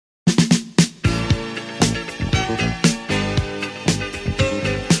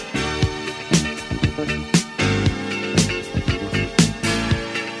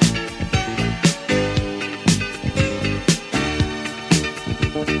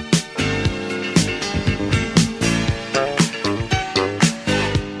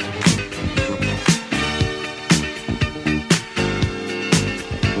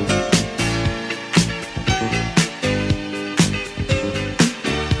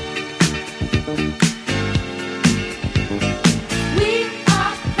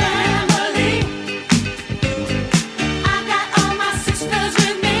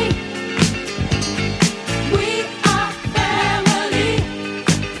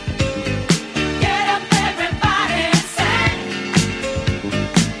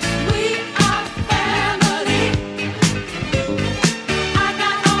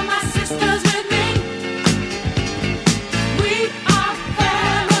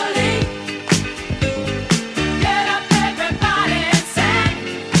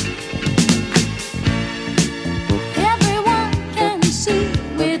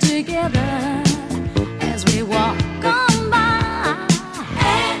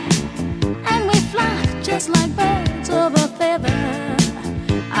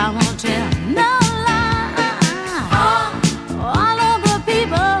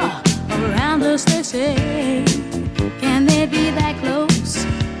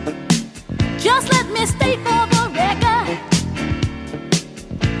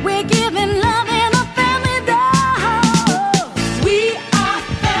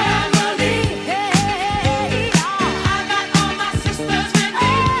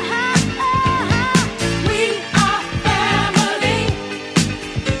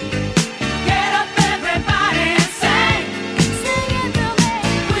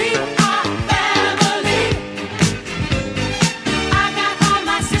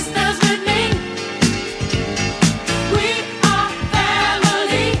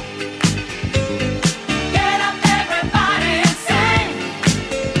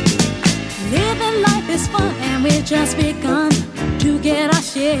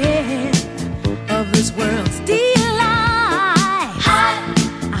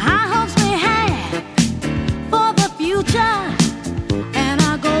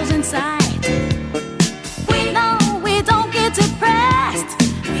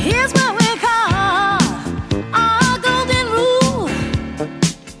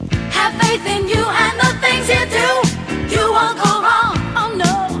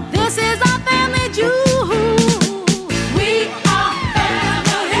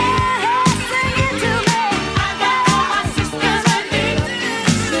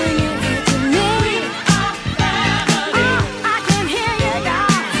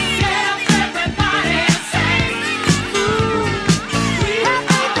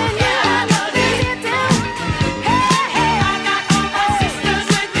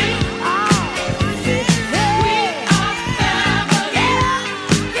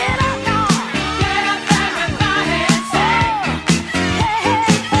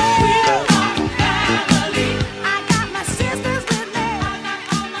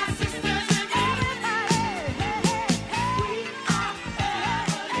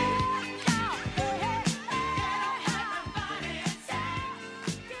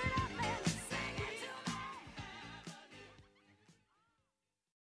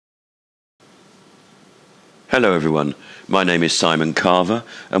Hello everyone, my name is Simon Carver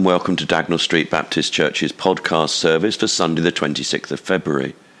and welcome to Dagnall Street Baptist Church's podcast service for Sunday the 26th of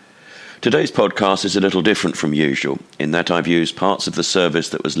February. Today's podcast is a little different from usual in that I've used parts of the service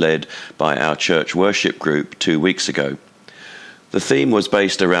that was led by our church worship group 2 weeks ago. The theme was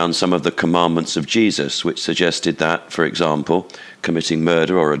based around some of the commandments of Jesus, which suggested that, for example, committing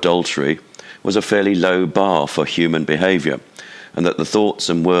murder or adultery was a fairly low bar for human behaviour, and that the thoughts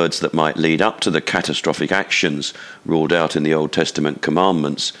and words that might lead up to the catastrophic actions ruled out in the Old Testament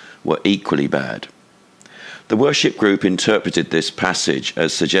commandments were equally bad. The worship group interpreted this passage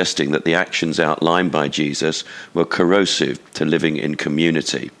as suggesting that the actions outlined by Jesus were corrosive to living in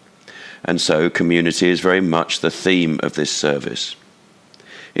community, and so community is very much the theme of this service.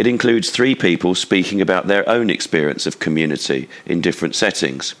 It includes 3 people speaking about their own experience of community in different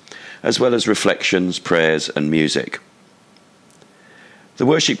settings, as well as reflections, prayers and music. The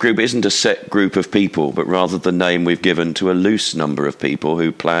worship group isn't a set group of people, but rather the name we've given to a loose number of people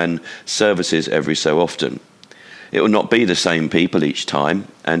who plan services every so often. It will not be the same people each time,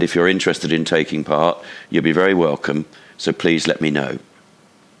 and if you're interested in taking part, you'll be very welcome, so please let me know.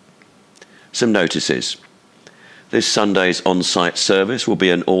 Some notices. This Sunday's on-site service will be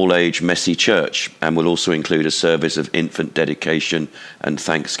an all-age messy church and will also include a service of infant dedication and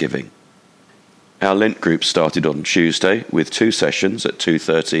thanksgiving. Our Lent group started on Tuesday with 2 sessions at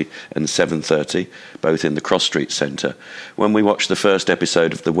 2:30 and 7:30, both in the Cross Street Centre, when we watched the first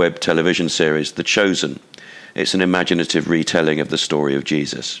episode of the web television series The Chosen. It's an imaginative retelling of the story of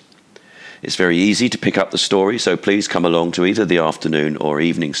Jesus. It's very easy to pick up the story, so please come along to either the afternoon or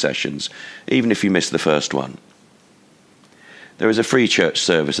evening sessions, even if you miss the first one. There is a free church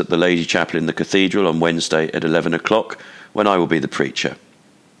service at the Lady Chapel in the Cathedral on Wednesday at 11 o'clock, when I will be the preacher.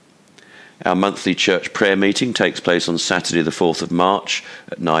 Our monthly church prayer meeting takes place on Saturday the 4th of March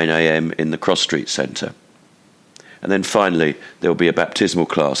at 9 a.m. in the Cross Street Centre. And then finally, there will be a baptismal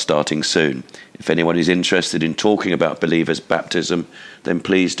class starting soon. If anyone is interested in talking about believers' baptism, then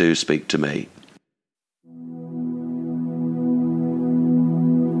please do speak to me.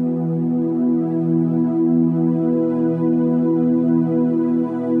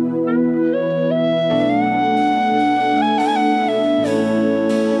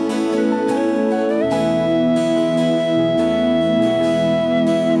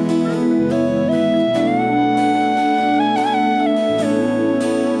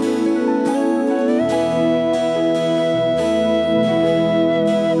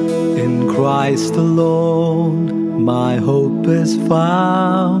 Christ alone, my hope is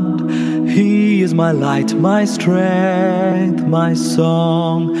found. He is my light, my strength, my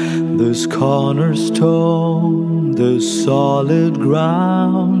song, this cornerstone, this solid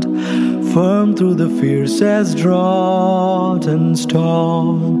ground, firm through the fiercest drought and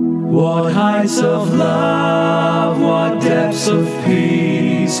storm. What heights of love, what depths of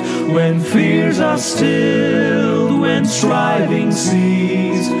peace, when fears are stilled, when striving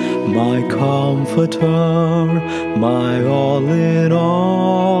cease. My comforter, my all in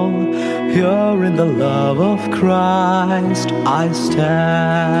all, here in the love of Christ I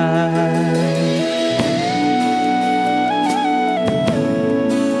stand.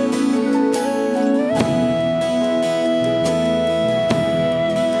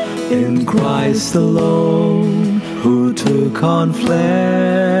 In Christ alone, who took on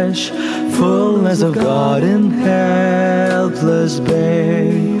flesh, fullness of God in helpless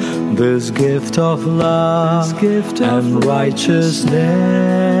babe, this gift of love and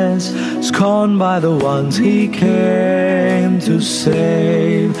righteousness, scorned by the ones he came to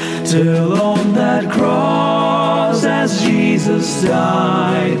save, till on that cross as Jesus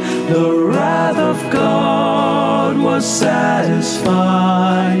died, the wrath of God was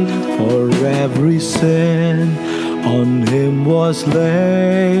satisfied. For every sin on him was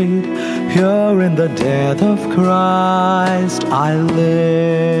laid, here in the death of Christ I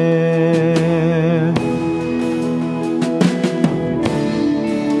live.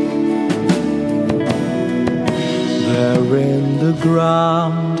 There in the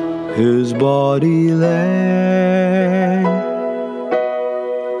ground his body lay,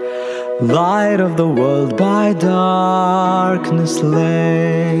 light of the world by darkness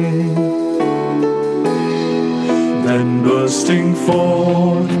slain. Then bursting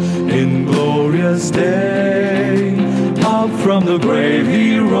forth in glorious day, up from the grave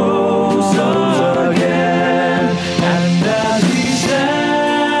he rose again. And as he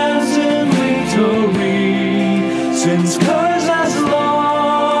stands in victory, sin's curse has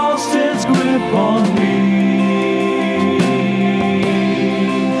lost its grip on me.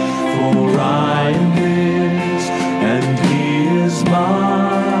 For I am his and he is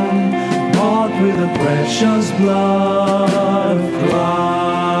mine, bought with the precious blood of Christ.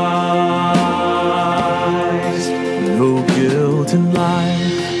 No guilt in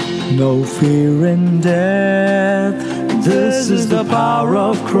life, no fear in death, this is the power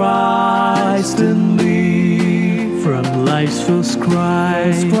of Christ in me. From life's first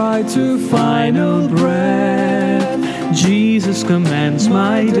cry to final breath, Jesus commands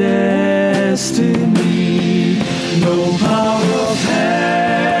my destiny. No power of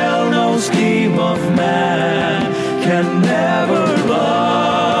hell, no scheme of man can never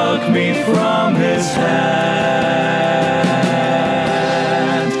pluck me from his hand,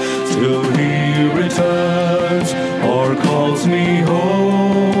 till he returns or calls me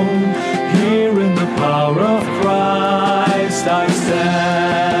home. Here in the power of Christ I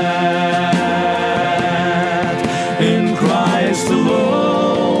stand. In Christ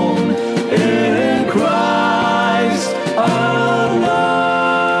alone, in Christ alone.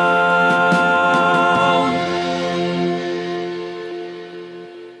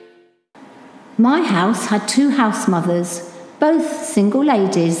 My house had 2 house mothers, both single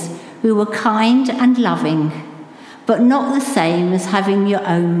ladies who were kind and loving, but not the same as having your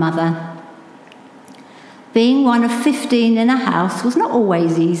own mother. Being one of 15 in a house was not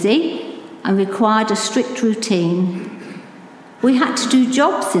always easy and required a strict routine. We had to do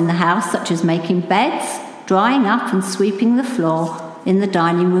jobs in the house such as making beds, drying up and sweeping the floor in the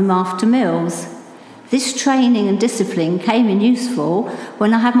dining room after meals. This training and discipline came in useful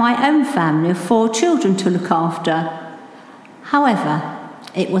when I had my own family of 4 children to look after. However,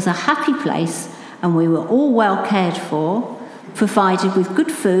 it was a happy place and we were all well cared for, provided with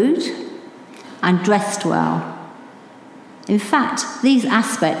good food and dressed well. In fact, these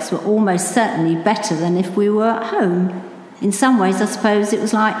aspects were almost certainly better than if we were at home. In some ways, I suppose it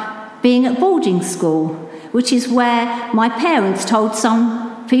was like being at boarding school, which is where my parents told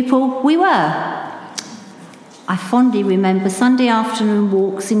some people we were. I fondly remember Sunday afternoon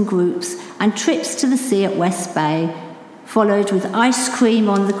walks in groups and trips to the sea at West Bay, followed with ice cream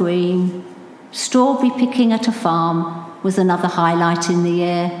on the green. Strawberry picking at a farm was another highlight in the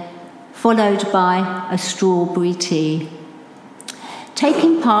year, followed by a strawberry tea.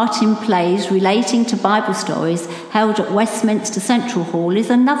 Taking part in plays relating to Bible stories held at Westminster Central Hall is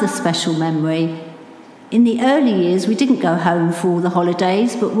another special memory. In the early years, we didn't go home for all the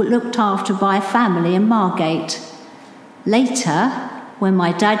holidays, but were looked after by a family in Margate. Later, when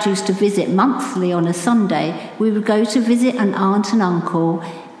my dad used to visit monthly on a Sunday, we would go to visit an aunt and uncle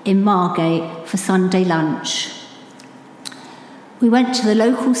in Margate for Sunday lunch. We went to the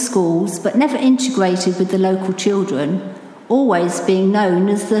local schools, but never integrated with the local children, always being known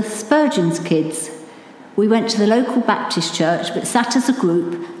as the Spurgeon's kids. We went to the local Baptist church, but sat as a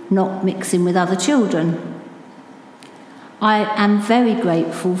group, not mixing with other children. I am very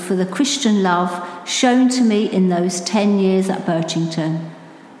grateful for the Christian love shown to me in those 10 years at Birchington.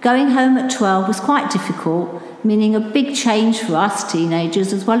 Going home at 12 was quite difficult, meaning a big change for us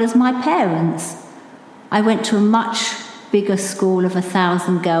teenagers as well as my parents. I went to a much bigger school of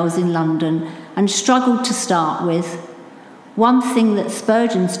 1,000 girls in London and struggled to start with. One thing that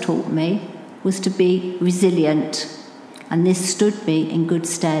Spurgeon's taught me was to be resilient, and this stood me in good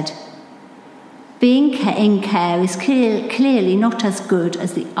stead. Being in care is clearly not as good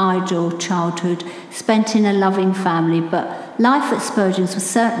as the ideal childhood spent in a loving family, but life at Spurgeon's was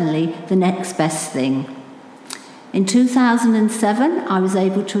certainly the next best thing. In 2007, I was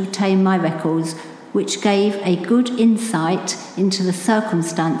able to obtain my records, which gave a good insight into the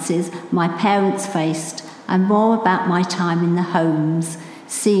circumstances my parents faced and more about my time in the homes,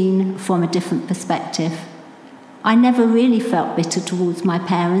 seen from a different perspective. I never really felt bitter towards my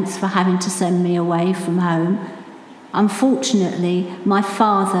parents for having to send me away from home. Unfortunately, my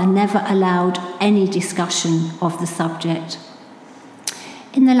father never allowed any discussion of the subject.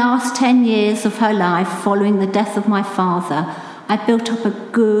 In the last 10 years of her life following the death of my father, I built up a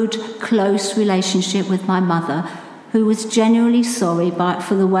good, close relationship with my mother, who was genuinely sorry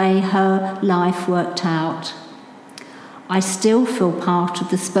for the way her life worked out. I still feel part of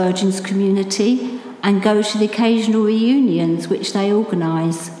the Spurgeon's community and go to the occasional reunions which they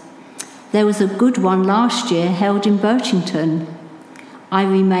organise. There was a good one last year held in Birchington. I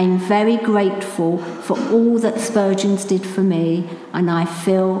remain very grateful for all that Spurgeon's did for me, and I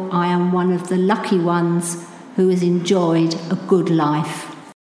feel I am one of the lucky ones who has enjoyed a good life.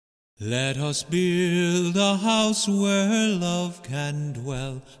 Let us build a house where love can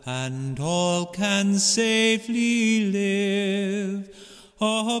dwell and all can safely live.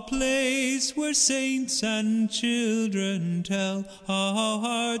 A place where saints and children tell how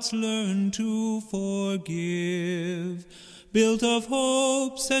hearts learn to forgive. Built of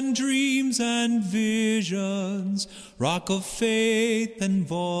hopes and dreams and visions, rock of faith and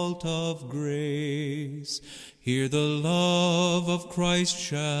vault of grace. Here the love of Christ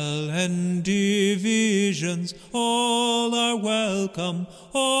shall end divisions. All are welcome,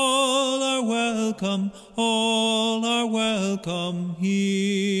 all are welcome, all are welcome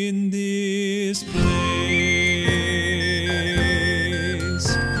in this place.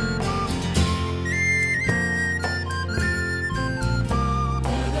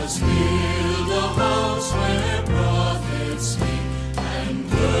 Let us build a house where prophets speak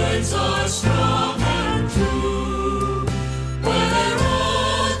and words are strong and true.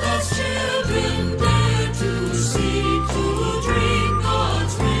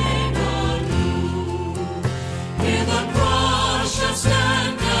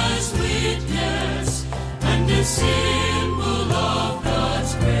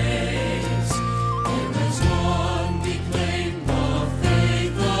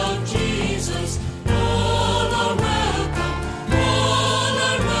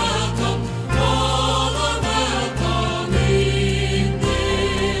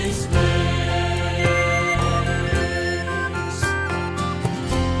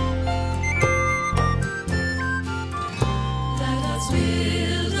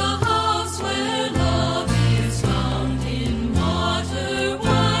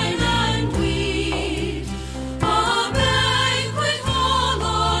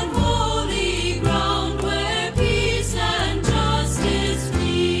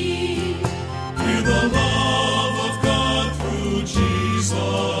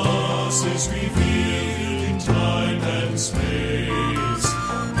 Jesus is revealed in time and space.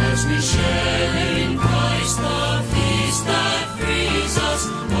 As we share in Christ the feast that frees us,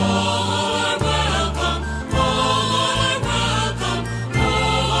 all are welcome, all are welcome,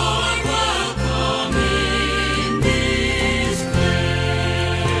 all are welcome in this place.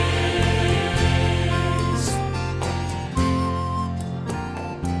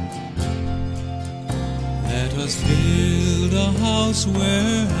 Let us build a house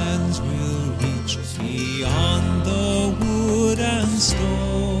where hands will reach beyond the wood and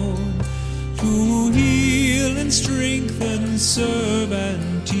stone, to heal and strengthen, serve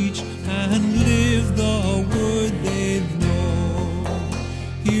and teach, and live the word they know.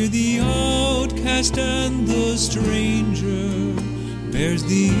 Here the outcast and the stranger bears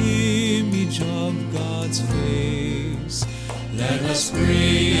the image of God's face. Let us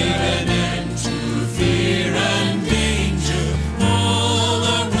bring an end to fear and danger. All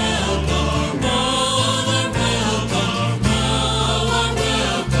are welcome, all are welcome, all are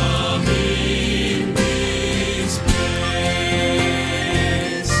welcome in this place.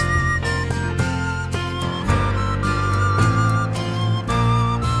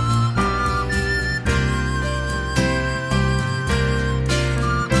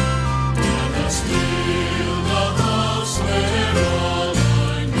 Let us build a house where all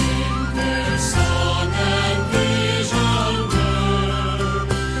are named, their song and vision word,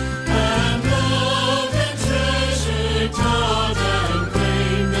 and loved and treasured, taught and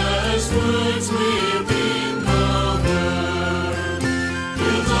claimed as words within the word.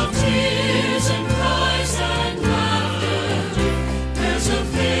 Hills of tears and cries and laughter, there's a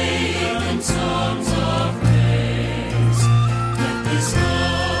faith and songs of praise. Let this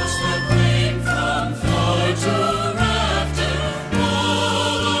house proclaim from floor to rafter,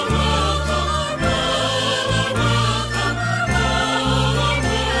 all are welcome, all are welcome, all are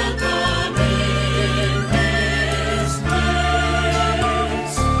welcome in this place. All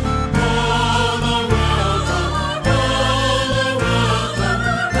are welcome, all are welcome, all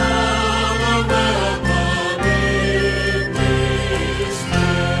are welcome in this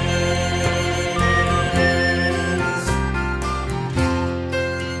place.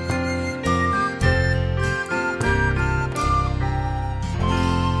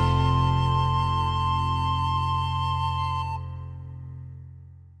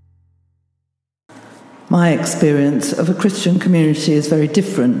 My experience of a Christian community is very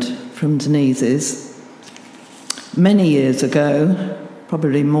different from Denise's. Many years ago,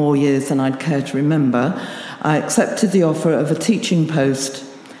 probably more years than I'd care to remember, I accepted the offer of a teaching post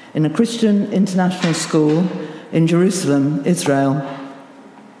in a Christian international school in Jerusalem, Israel.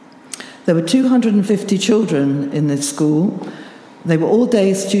 There were 250 children in this school. They were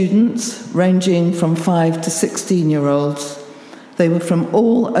all-day students, ranging from 5 to 16-year-olds. They were from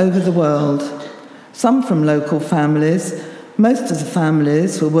all over the world, some from local families. Most of the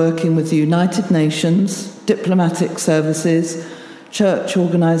families were working with the United Nations, diplomatic services, church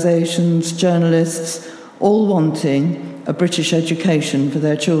organisations, journalists, all wanting a British education for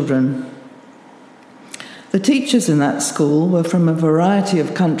their children. The teachers in that school were from a variety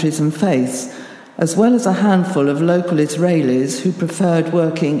of countries and faiths, as well as a handful of local Israelis who preferred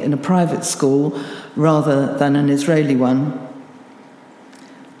working in a private school rather than an Israeli one.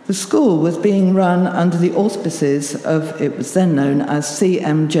 The school was being run under the auspices of, it was then known as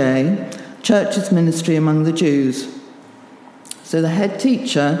CMJ, Church's Ministry Among the Jews. So the head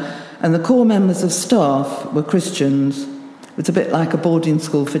teacher and the core members of staff were Christians. It's a bit like a boarding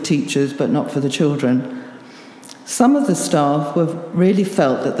school for teachers, but not for the children. Some of the staff really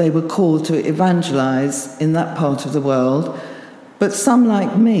felt that they were called to evangelize in that part of the world, but some,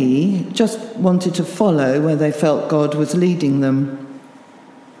 like me, just wanted to follow where they felt God was leading them.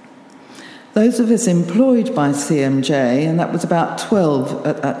 Those of us employed by CMJ, and that was about 12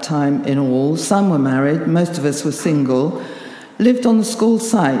 at that time in all, some were married, most of us were single, lived on the school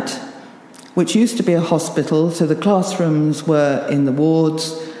site, which used to be a hospital, so the classrooms were in the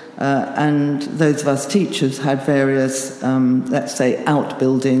wards, and those of us teachers had various, let's say,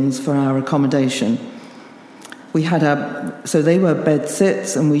 outbuildings for our accommodation. We had so they were bed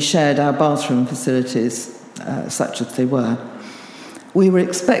sits, and we shared our bathroom facilities, such as they were. We were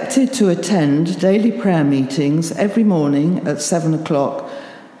expected to attend daily prayer meetings every morning at 7 o'clock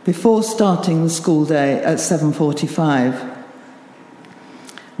before starting the school day at 7:45.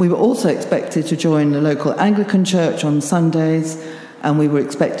 We were also expected to join the local Anglican church on Sundays, and we were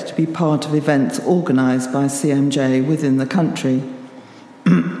expected to be part of events organised by CMJ within the country.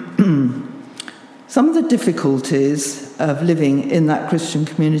 Some of the difficulties of living in that Christian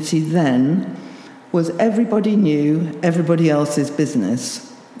community then was everybody knew everybody else's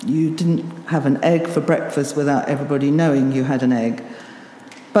business. You didn't have an egg for breakfast without everybody knowing you had an egg.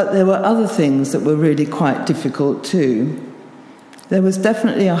 But there were other things that were really quite difficult too. There was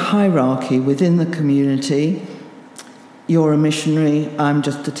definitely a hierarchy within the community. You're a missionary, I'm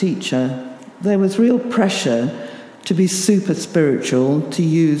just a teacher. There was real pressure to be super spiritual, to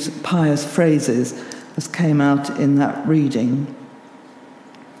use pious phrases, as came out in that reading.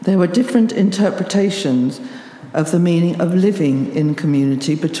 There were different interpretations of the meaning of living in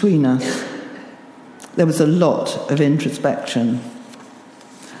community between us. There was a lot of introspection.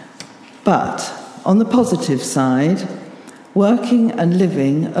 But on the positive side, working and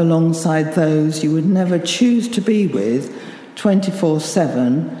living alongside those you would never choose to be with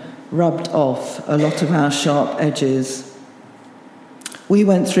 24/7 rubbed off a lot of our sharp edges. We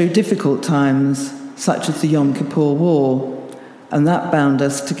went through difficult times, such as the Yom Kippur War, and that bound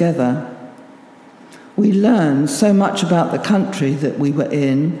us together. We learned so much about the country that we were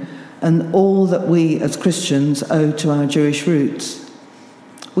in and all that we as Christians owe to our Jewish roots.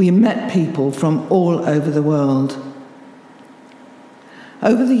 We met people from all over the world.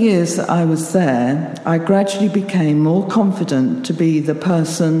 Over the years that I was there, I gradually became more confident to be the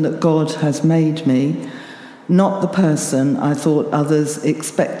person that God has made me, not the person I thought others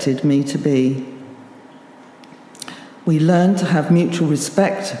expected me to be. We learned to have mutual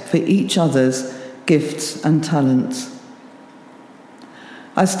respect for each other's gifts and talents.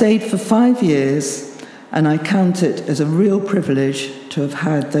 I stayed for 5 years, and I count it as a real privilege to have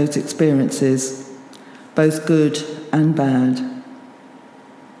had those experiences, both good and bad.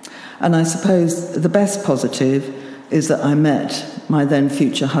 And I suppose the best positive is that I met my then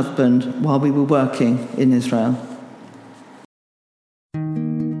future husband while we were working in Israel.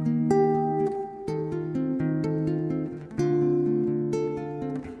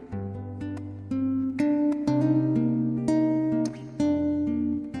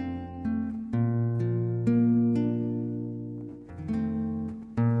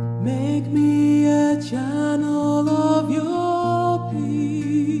 Make me a channel of your peace.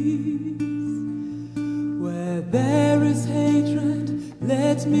 Where there is hatred,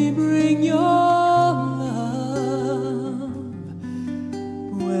 let me bring your love.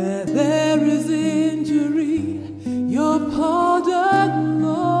 Where there is injury, your pardon,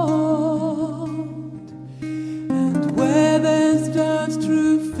 Lord. And where there stands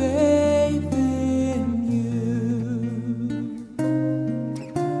true faith in you,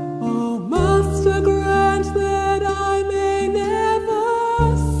 oh Master, grant that I may never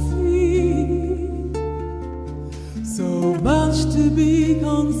see so much to be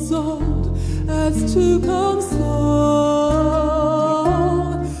consoled as to console,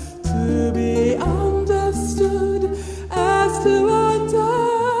 to be understood as to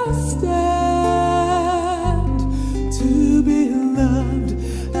understand, to be loved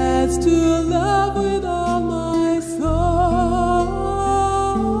as to love with all my soul.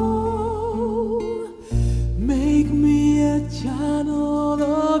 Make me a channel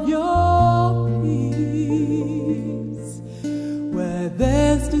of your peace. Where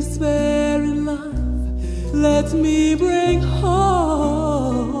there's despair in life, let me bring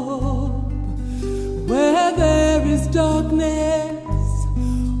hope. Where there is darkness,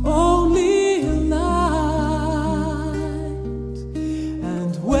 only light.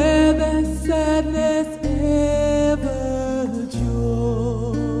 And where there's sadness, ever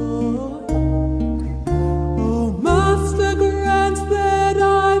joy. Oh Master, grant that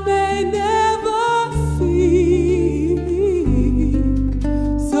I may never see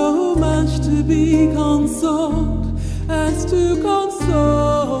so much to be consoled as to console,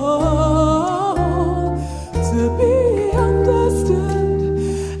 to be understood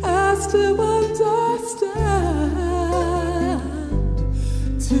as to understand,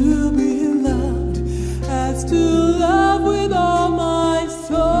 to be loved as to love with all my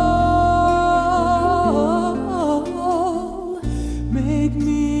soul. Make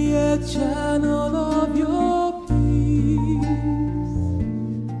me a channel of your peace.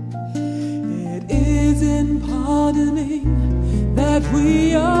 It is in pardoning that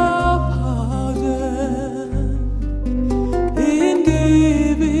we are pardoned, in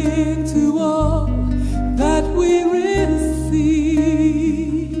giving to all that we receive,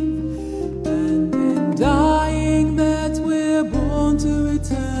 and in dying that we're born to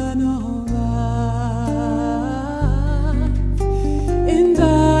eternal life, in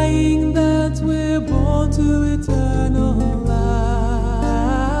dying that we're born to eternal life,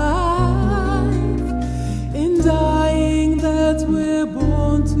 in dying that we're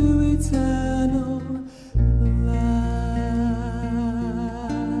born to eternal life.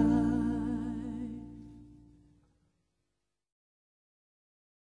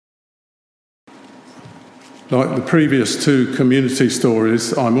 Like the previous two community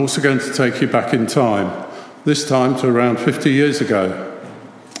stories, I'm also going to take you back in time, this time to around 50 years ago.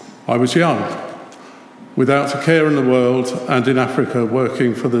 I was young, without a care in the world, and in Africa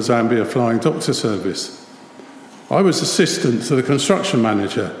working for the Zambia Flying Doctor Service. I was assistant to the construction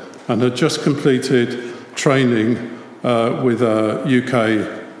manager and had just completed training with a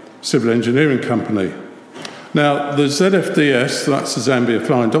UK civil engineering company. Now, the ZFDS, that's the Zambia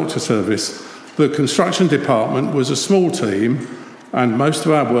Flying Doctor Service, the construction department was a small team, and most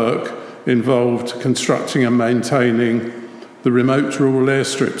of our work involved constructing and maintaining the remote rural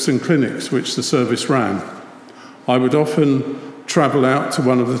airstrips and clinics which the service ran. I would often travel out to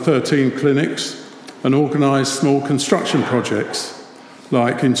one of the 13 clinics and organise small construction projects,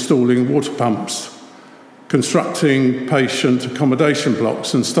 like installing water pumps, constructing patient accommodation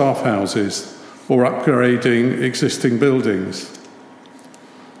blocks and staff houses, or upgrading existing buildings.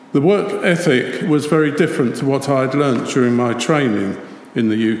 The work ethic was very different to what I had learnt during my training in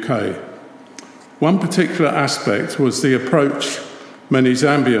the UK. One particular aspect was the approach many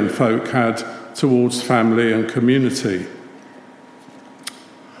Zambian folk had towards family and community.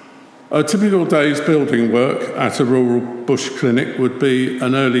 A typical day's building work at a rural bush clinic would be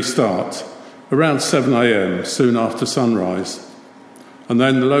an early start, around 7 a.m, soon after sunrise, and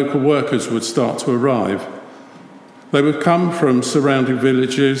then the local workers would start to arrive. They would come from surrounding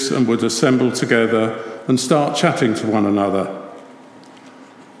villages and would assemble together and start chatting to one another.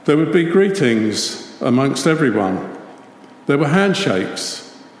 There would be greetings amongst everyone. There were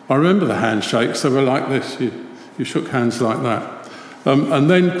handshakes. I remember the handshakes. They were like this. You shook hands like that. And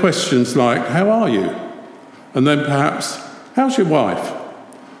then questions like, how are you? And then perhaps, how's your wife?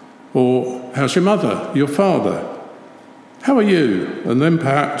 Or how's your mother, your father? How are you? And then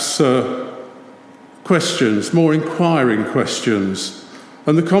perhaps questions, more inquiring questions.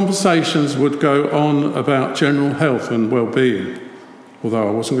 And the conversations would go on about general health and well-being, although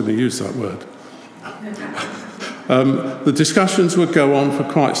I wasn't going to use that word. The discussions would go on for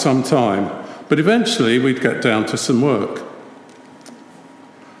quite some time, but eventually we'd get down to some work.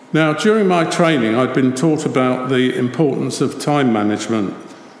 Now, during my training, I'd been taught about the importance of time management,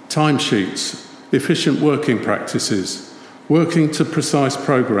 timesheets, efficient working practices, working to precise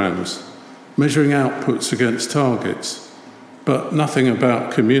programs, measuring outputs against targets, but nothing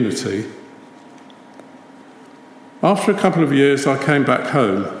about community. After a couple of years, I came back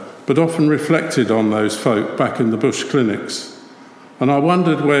home, but often reflected on those folk back in the bush clinics, and I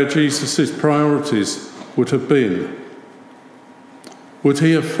wondered where Jesus' priorities would have been. Would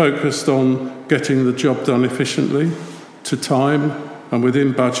he have focused on getting the job done efficiently, to time and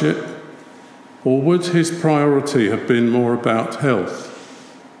within budget? Or would his priority have been more about health,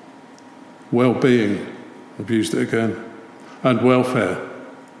 well-being, I've used it again, and welfare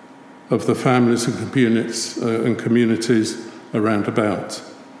of the families and communities around about?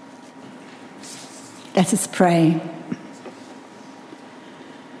 Let us pray.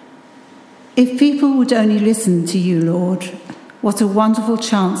 If people would only listen to you, Lord, what a wonderful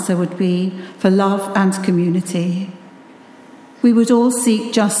chance there would be for love and community. We would all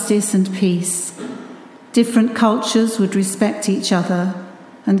seek justice and peace. Different cultures would respect each other,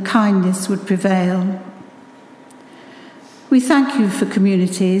 and kindness would prevail. We thank you for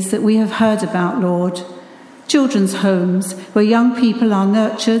communities that we have heard about, Lord. Children's homes where young people are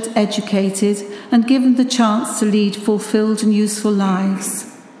nurtured, educated, and given the chance to lead fulfilled and useful lives.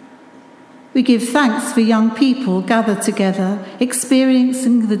 We give thanks for young people gathered together,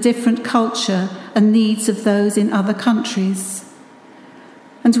 experiencing the different culture and needs of those in other countries.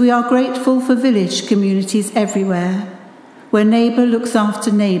 And we are grateful for village communities everywhere, where neighbour looks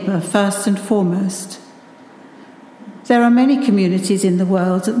after neighbour first and foremost. There are many communities in the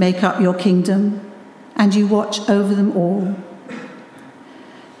world that make up your kingdom, and you watch over them all.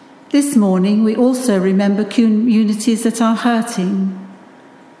 This morning, we also remember communities that are hurting.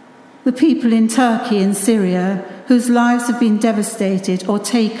 The people in Turkey and Syria whose lives have been devastated or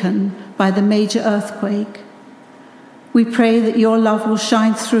taken by the major earthquake. We pray that your love will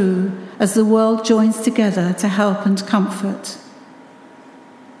shine through as the world joins together to help and comfort.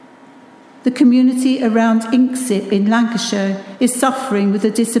 The community around Inksip in Lancashire is suffering with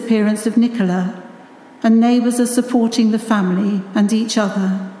the disappearance of Nicola, and neighbours are supporting the family and each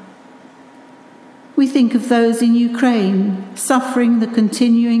other. We think of those in Ukraine suffering the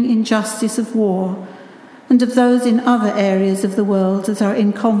continuing injustice of war, and of those in other areas of the world that are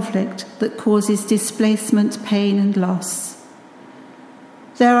in conflict that causes displacement, pain and loss.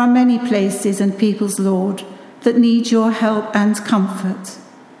 There are many places and peoples, Lord, that need your help and comfort,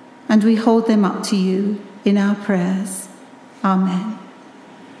 and we hold them up to you in our prayers. Amen.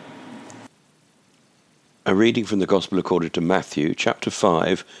 A reading from the Gospel according to Matthew, chapter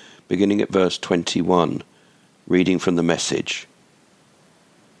 5, beginning at verse 21, reading from the Message.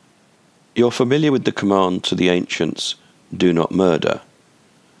 You're familiar with the command to the ancients, do not murder.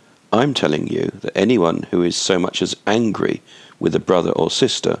 I'm telling you that anyone who is so much as angry with a brother or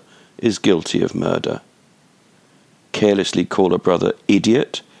sister is guilty of murder. Carelessly call a brother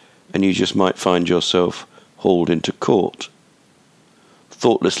idiot, and you just might find yourself hauled into court.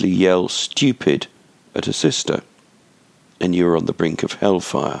 Thoughtlessly yell stupid at a sister, and you are on the brink of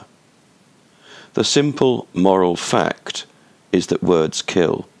hellfire. The simple moral fact is that words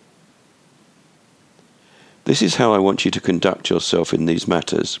kill. This is how I want you to conduct yourself in these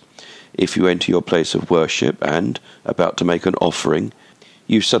matters. If you enter your place of worship and, about to make an offering,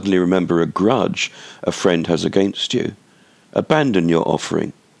 you suddenly remember a grudge a friend has against you, abandon your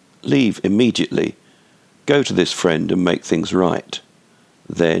offering, leave immediately, go to this friend and make things right.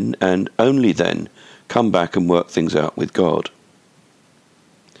 Then, and only then, come back and work things out with God.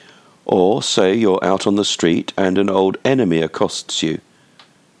 Or say you're out on the street and an old enemy accosts you.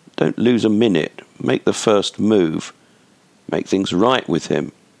 Don't lose a minute, make the first move, make things right with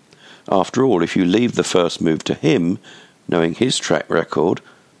him. After all, if you leave the first move to him, knowing his track record,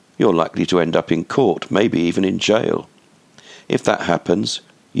 you're likely to end up in court, maybe even in jail. If that happens,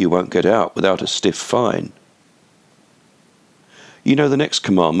 you won't get out without a stiff fine. You know the next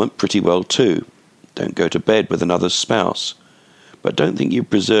commandment pretty well too. Don't go to bed with another's spouse. But don't think you've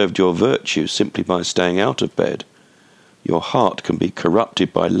preserved your virtue simply by staying out of bed. Your heart can be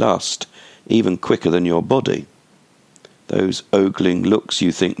corrupted by lust even quicker than your body. Those ogling looks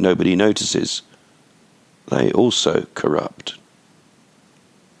you think nobody notices, they also corrupt.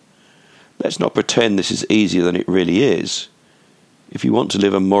 Let's not pretend this is easier than it really is. If you want to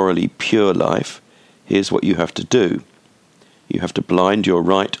live a morally pure life, here's what you have to do. You have to blind your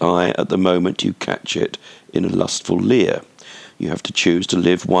right eye at the moment you catch it in a lustful leer. You have to choose to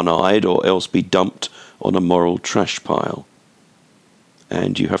live one-eyed or else be dumped on a moral trash pile.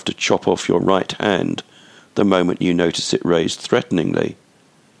 And you have to chop off your right hand the moment you notice it raised threateningly.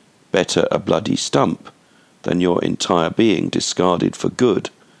 Better a bloody stump than your entire being discarded for good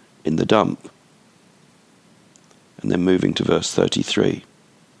in the dump. And then moving to verse 33.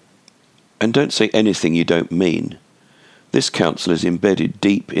 And don't say anything you don't mean. This counsel is embedded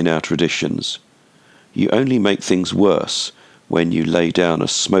deep in our traditions. You only make things worse when you lay down a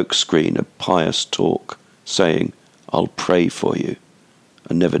smokescreen of pious talk, saying, I'll pray for you,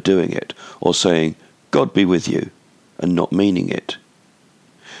 and never doing it, or saying, God be with you, and not meaning it.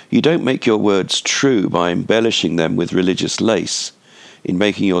 You don't make your words true by embellishing them with religious lace. In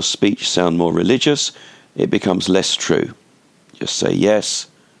making your speech sound more religious, it becomes less true. Just say yes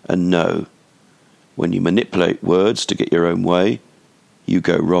and no. When you manipulate words to get your own way, you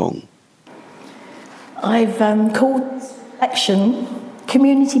go wrong. I've called this reflection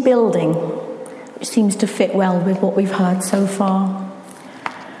community building, which seems to fit well with what we've heard so far.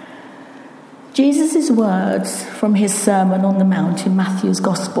 Jesus' words from his Sermon on the Mount in Matthew's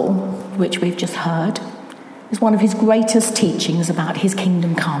Gospel, which we've just heard, is one of his greatest teachings about his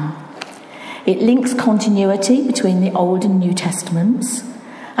kingdom come. It links continuity between the Old and New Testaments.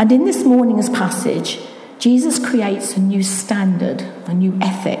 And in this morning's passage, Jesus creates a new standard, a new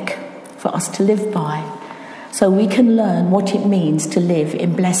ethic for us to live by, so we can learn what it means to live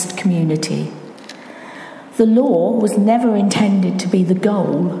in blessed community. The law was never intended to be the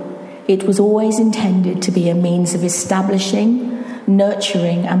goal. It was always intended to be a means of establishing,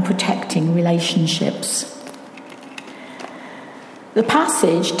 nurturing, and protecting relationships. The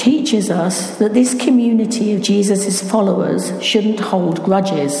passage teaches us that this community of Jesus' followers shouldn't hold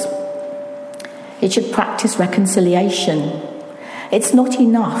grudges. It should practice reconciliation. It's not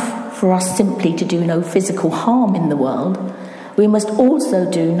enough for us simply to do no physical harm in the world. We must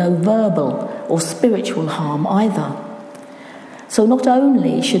also do no verbal or spiritual harm either. So not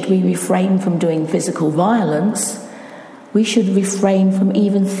only should we refrain from doing physical violence, we should refrain from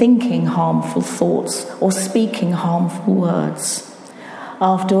even thinking harmful thoughts or speaking harmful words.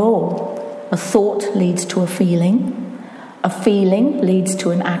 After all, a thought leads to a feeling leads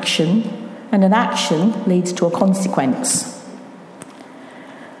to an action, and an action leads to a consequence.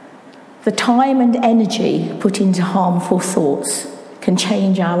 The time and energy put into harmful thoughts can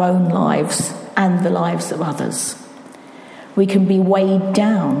change our own lives and the lives of others. We can be weighed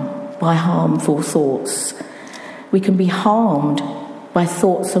down by harmful thoughts. We can be harmed by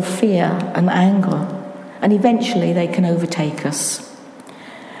thoughts of fear and anger, and eventually they can overtake us.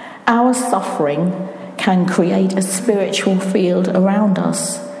 Our suffering can create a spiritual field around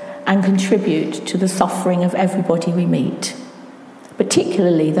us and contribute to the suffering of everybody we meet.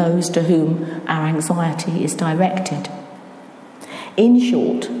 particularly those to whom our anxiety is directed. In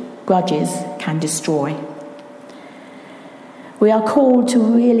short, grudges can destroy. We are called to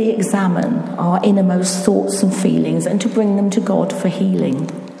really examine our innermost thoughts and feelings and to bring them to God for healing.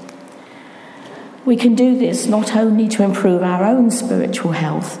 We can do this not only to improve our own spiritual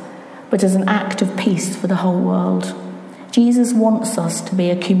health, but as an act of peace for the whole world. Jesus wants us to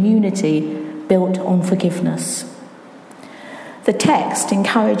be a community built on forgiveness. The text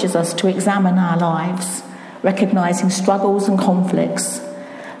encourages us to examine our lives, recognising struggles and conflicts.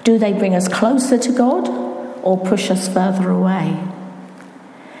 Do they bring us closer to God or push us further away?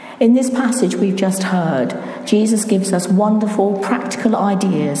 In this passage we've just heard, Jesus gives us wonderful practical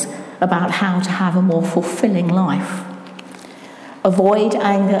ideas about how to have a more fulfilling life. Avoid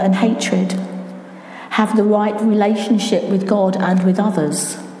anger and hatred. Have the right relationship with God and with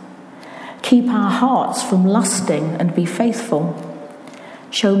others. Keep our hearts from lusting and be faithful.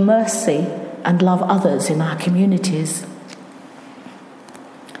 Show mercy and love others in our communities.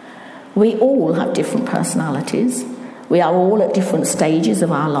 We all have different personalities. We are all at different stages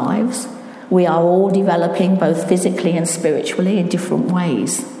of our lives. We are all developing both physically and spiritually in different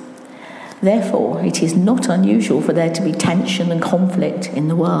ways. Therefore, it is not unusual for there to be tension and conflict in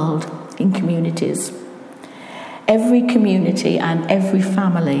the world, in communities. Every community and every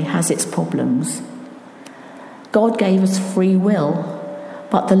family has its problems. God gave us free will,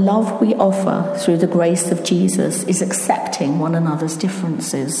 but the love we offer through the grace of Jesus is accepting one another's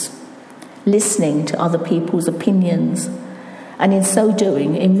differences, listening to other people's opinions, and in so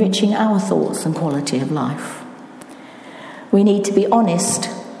doing, enriching our thoughts and quality of life. We need to be honest,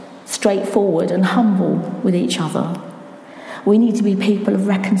 straightforward and humble with each other. We need to be people of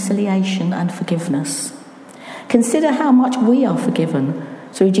reconciliation and forgiveness. Consider how much we are forgiven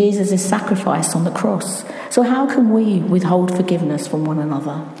through Jesus' sacrifice on the cross. So how can we withhold forgiveness from one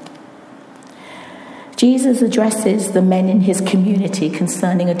another? Jesus addresses the men in his community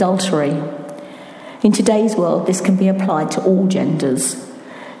concerning adultery. In today's world, this can be applied to all genders.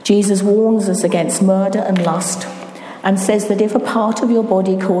 Jesus warns us against murder and lust and says that if a part of your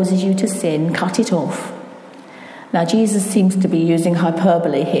body causes you to sin, cut it off. Now, Jesus seems to be using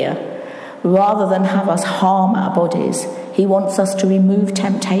hyperbole here. Rather than have us harm our bodies, he wants us to remove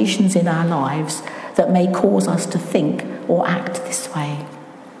temptations in our lives that may cause us to think or act this way.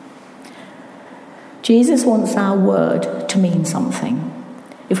 Jesus wants our word to mean something.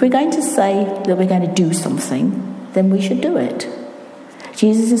 If we're going to say that we're going to do something, then we should do it.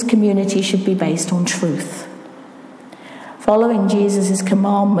 Jesus' community should be based on truth. Following Jesus'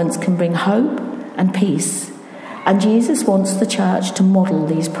 commandments can bring hope and peace, and Jesus wants the church to model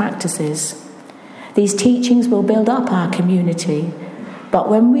these practices. These teachings will build up our community, but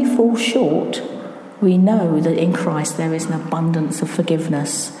when we fall short, we know that in Christ there is an abundance of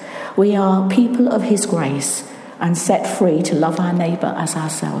forgiveness. We are people of his grace and set free to love our neighbour as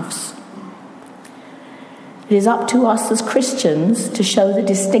ourselves. It is up to us as Christians to show the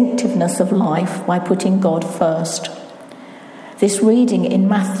distinctiveness of life by putting God first. This reading in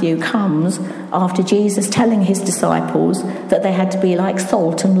Matthew comes after Jesus telling his disciples that they had to be like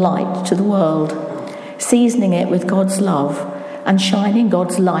salt and light to the world, seasoning it with God's love and shining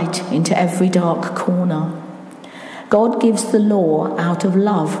God's light into every dark corner. God gives the law out of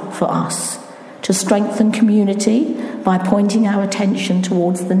love for us to strengthen community by pointing our attention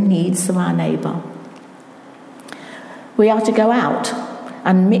towards the needs of our neighbour. We are to go out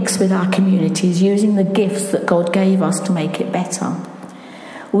and mix with our communities using the gifts that God gave us to make it better.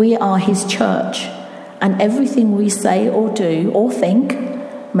 We are his church, and everything we say or do or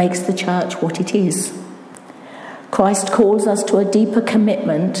think makes the church what it is. Christ calls us to a deeper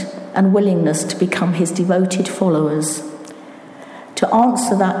commitment and willingness to become his devoted followers. To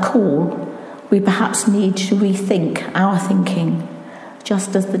answer that call, we perhaps need to rethink our thinking,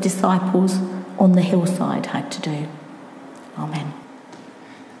 just as the disciples on the hillside had to do. Amen.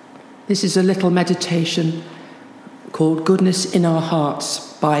 This is a little meditation called Goodness in Our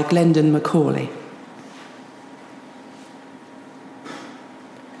Hearts by Glendon Macaulay.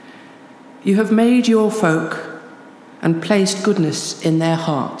 You have made your folk and placed goodness in their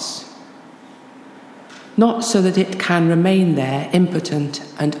hearts, not so that it can remain there impotent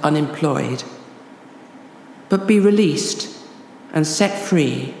and unemployed, but be released and set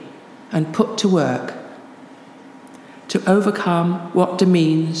free and put to work to overcome what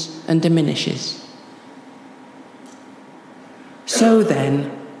demeans and diminishes. So then,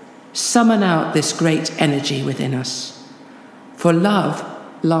 summon out this great energy within us, for love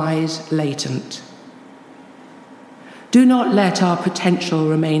lies latent. Do not let our potential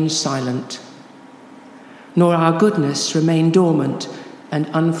remain silent. nor our goodness remain dormant and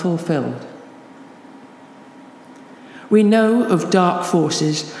unfulfilled. We know of dark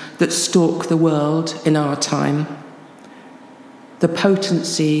forces that stalk the world in our time, the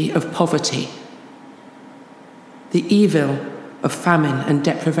potency of poverty, the evil of famine and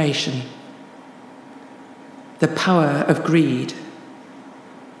deprivation, the power of greed,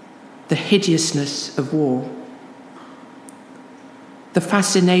 the hideousness of war, the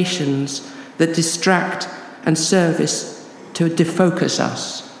fascinations that distract and service to defocus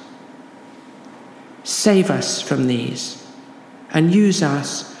us. Save us from these and use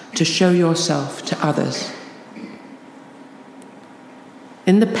us to show yourself to others.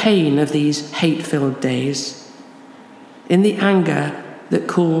 In the pain of these hate-filled days, in the anger that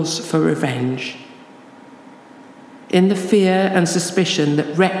calls for revenge, in the fear and suspicion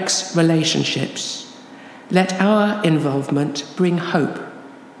that wrecks relationships, let our involvement bring hope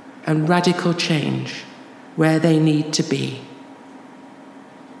and radical change where they need to be.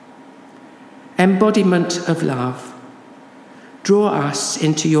 Embodiment of love, draw us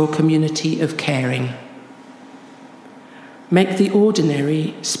into your community of caring. Make the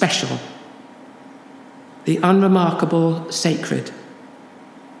ordinary special, the unremarkable sacred,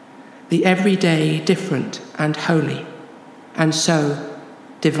 the everyday different and holy, and so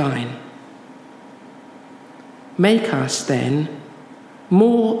divine. Make us, then,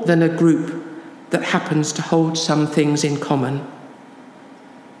 more than a group that happens to hold some things in common.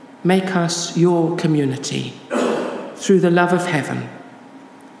 Make us your community through the love of heaven.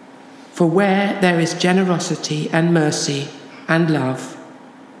 For where there is generosity and mercy and love,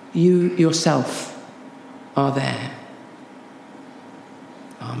 you yourself are there.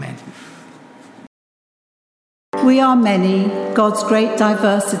 Amen. We are many, God's great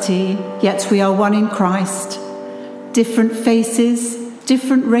diversity, yet we are one in Christ. Different faces,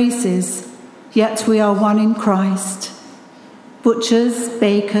 different races, yet we are one in Christ. Butchers,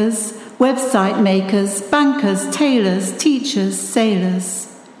 bakers, website makers, bankers, tailors, teachers, sailors,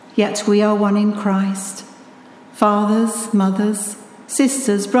 yet we are one in Christ. Fathers, mothers,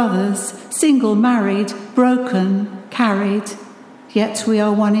 sisters, brothers, single, married, broken, carried, yet we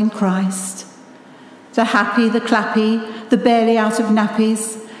are one in Christ. The happy, the clappy, the barely out of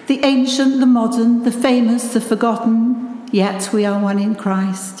nappies, the ancient, the modern, the famous, the forgotten, yet we are one in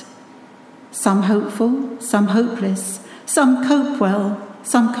Christ. Some hopeful, some hopeless, some cope well,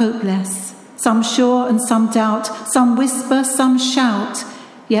 some cope less, some sure and some doubt, some whisper, some shout,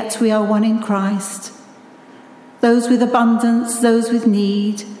 yet we are one in Christ. Those with abundance, those with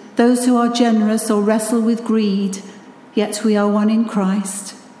need, those who are generous or wrestle with greed, yet we are one in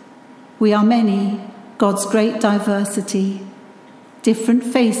Christ. We are many, God's great diversity, different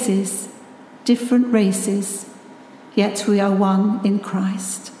faces, different races, yet we are one in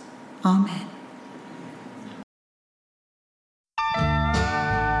Christ. Amen.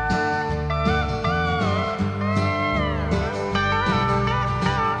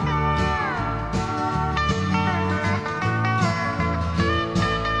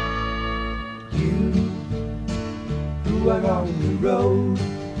 Who are on the road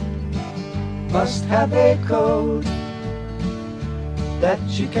must have a code that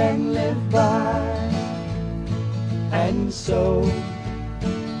you can live by, and so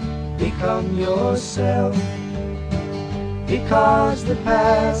become yourself, because the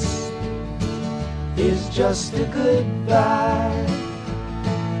past is just a goodbye.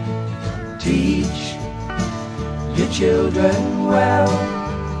 Teach your children well,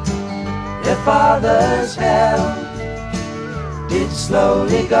 their father's hell did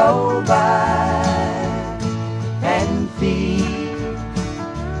slowly go by, and feed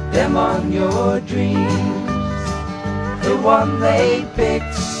them on your dreams, the one they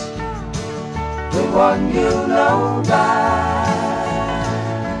picked, the one you know by.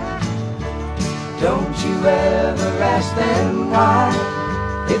 Don't you ever ask them why,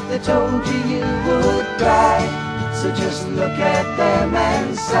 if they told you you would cry, so just look at them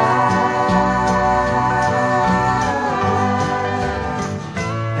and sigh.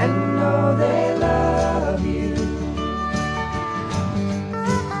 They love you.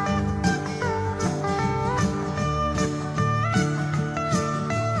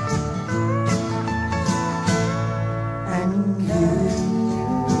 And you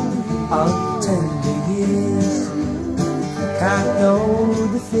of tender years can't know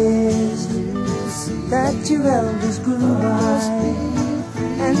the fears that your elders grew by,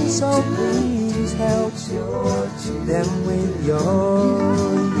 and so please help them with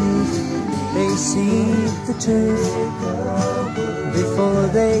your youth. They see the truth before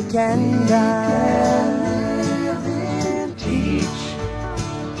they can die. Teach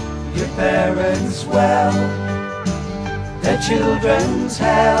your parents well. Their children's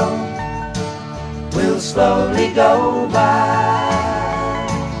hell will slowly go by,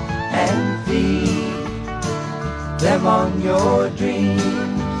 and feed them on your dreams.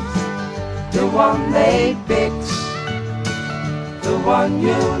 The one they fix, the one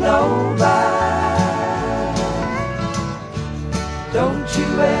you know by. Don't you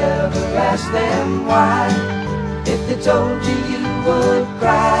ever ask them why. If they told you, you would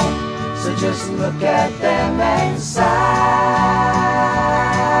cry. So just look at them and sigh.